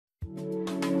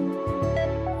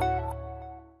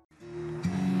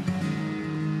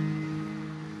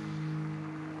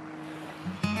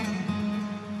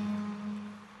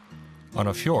On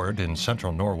a fjord in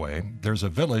central Norway, there's a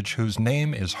village whose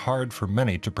name is hard for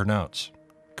many to pronounce,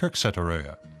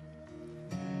 Krekar.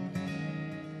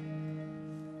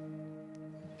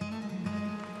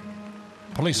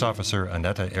 Police officer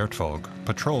Anette Ertvåg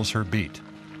patrols her beat.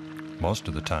 Most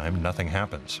of the time, nothing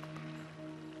happens.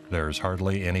 There's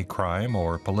hardly any crime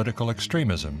or political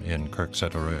extremism in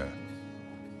Krekar.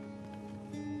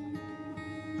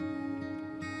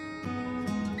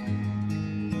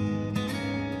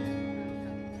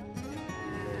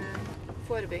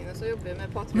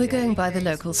 We're going by the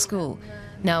local school.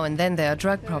 Now and then there are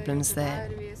drug problems there.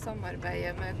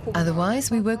 Otherwise,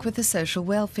 we work with the social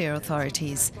welfare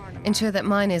authorities, ensure that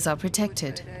minors are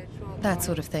protected, that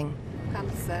sort of thing.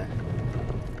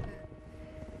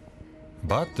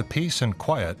 But the peace and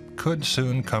quiet could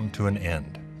soon come to an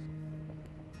end.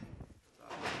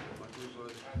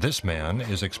 This man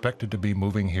is expected to be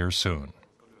moving here soon.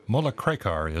 Mullah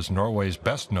Krekar is Norway's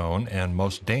best-known and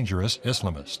most dangerous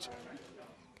Islamist.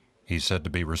 He's said to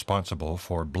be responsible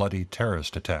for bloody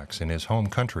terrorist attacks in his home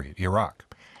country, Iraq.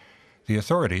 The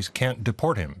authorities can't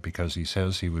deport him because he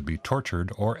says he would be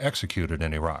tortured or executed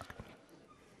in Iraq.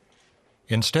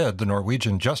 Instead, the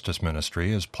Norwegian Justice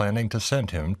Ministry is planning to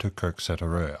send him to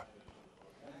Krekar.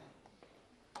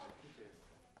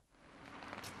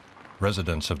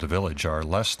 Residents of the village are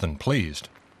less than pleased.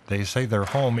 They say their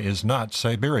home is not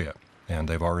Siberia, and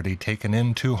they've already taken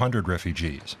in 200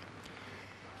 refugees.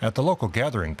 At the local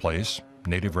gathering place,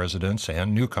 native residents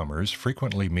and newcomers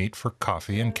frequently meet for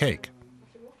coffee and cake.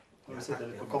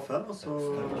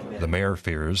 The mayor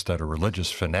fears that a religious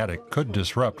fanatic could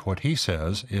disrupt what he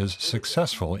says is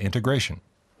successful integration.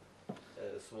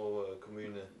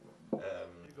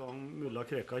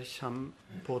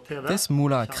 This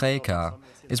Mullah Krekar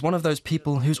is one of those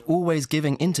people who's always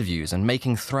giving interviews and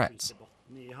making threats.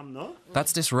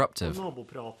 That's disruptive.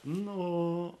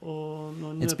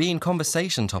 It's been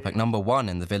conversation topic number one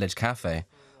in the village cafe,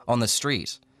 on the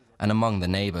street, and among the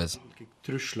neighbors.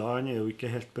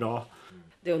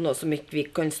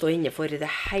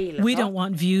 We don't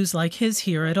want views like his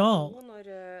here at all.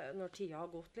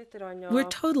 We're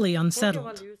totally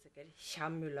unsettled.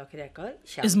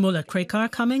 Is Mullah Krekar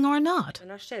coming or not?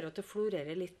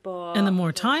 And the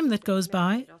more time that goes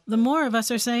by, the more of us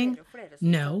are saying,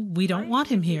 no, we don't want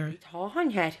him here.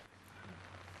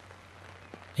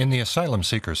 In the asylum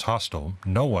seekers' hostel,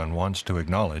 no one wants to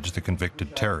acknowledge the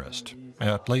convicted terrorist,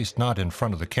 at least not in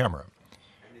front of the camera.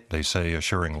 They say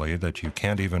assuringly that you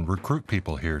can't even recruit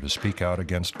people here to speak out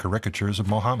against caricatures of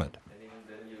Mohammed.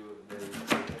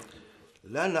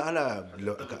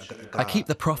 I keep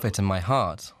the Prophet in my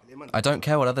heart. I don't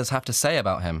care what others have to say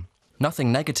about him.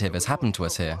 Nothing negative has happened to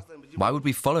us here. Why would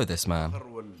we follow this man?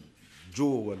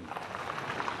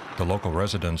 The local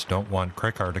residents don't want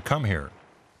Krekar to come here.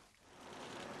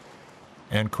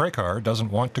 And Krekar doesn't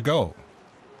want to go.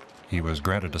 He was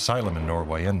granted asylum in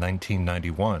Norway in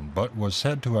 1991, but was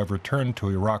said to have returned to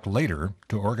Iraq later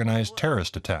to organize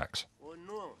terrorist attacks.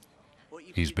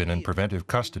 He's been in preventive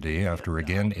custody after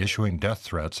again issuing death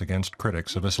threats against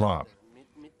critics of Islam.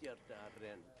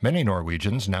 Many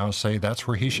Norwegians now say that's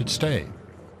where he should stay,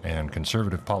 and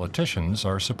conservative politicians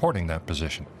are supporting that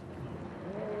position.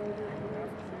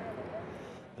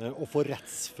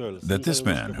 That this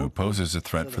man, who poses a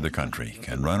threat for the country,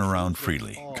 can run around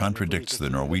freely contradicts the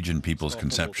Norwegian people's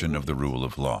conception of the rule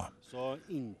of law.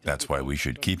 That's why we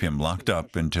should keep him locked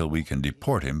up until we can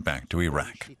deport him back to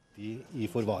Iraq.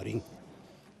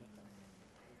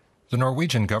 The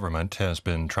Norwegian government has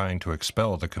been trying to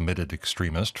expel the committed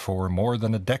extremist for more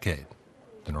than a decade.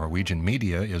 The Norwegian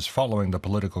media is following the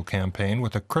political campaign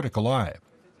with a critical eye.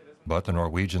 But the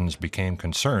Norwegians became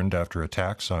concerned after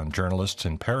attacks on journalists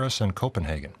in Paris and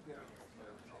Copenhagen.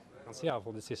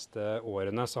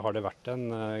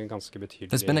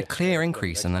 There's been a clear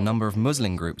increase in the number of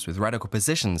Muslim groups with radical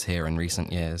positions here in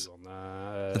recent years.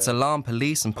 It's alarmed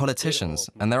police and politicians,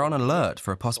 and they're on alert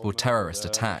for a possible terrorist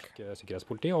attack.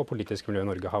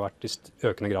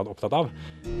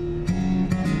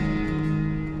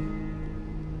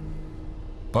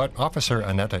 But Officer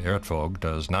Anette Ertvåg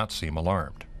does not seem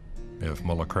alarmed. If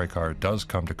Mullah Krekar does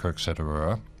come to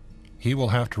Krekar, he will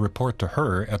have to report to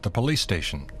her at the police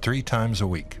station 3 times a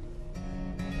week.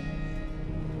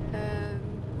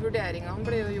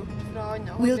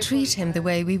 We'll treat him the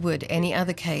way we would any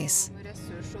other case.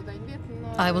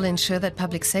 I will ensure that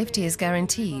public safety is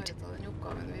guaranteed.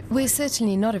 We're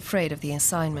certainly not afraid of the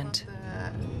assignment.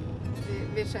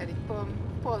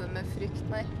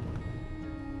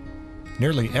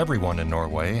 Nearly everyone in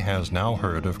Norway has now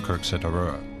heard of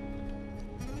Krekar.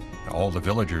 All the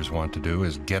villagers want to do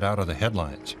is get out of the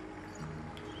headlines.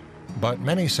 But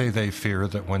many say they fear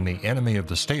that when the enemy of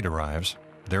the state arrives,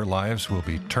 their lives will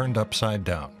be turned upside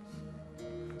down.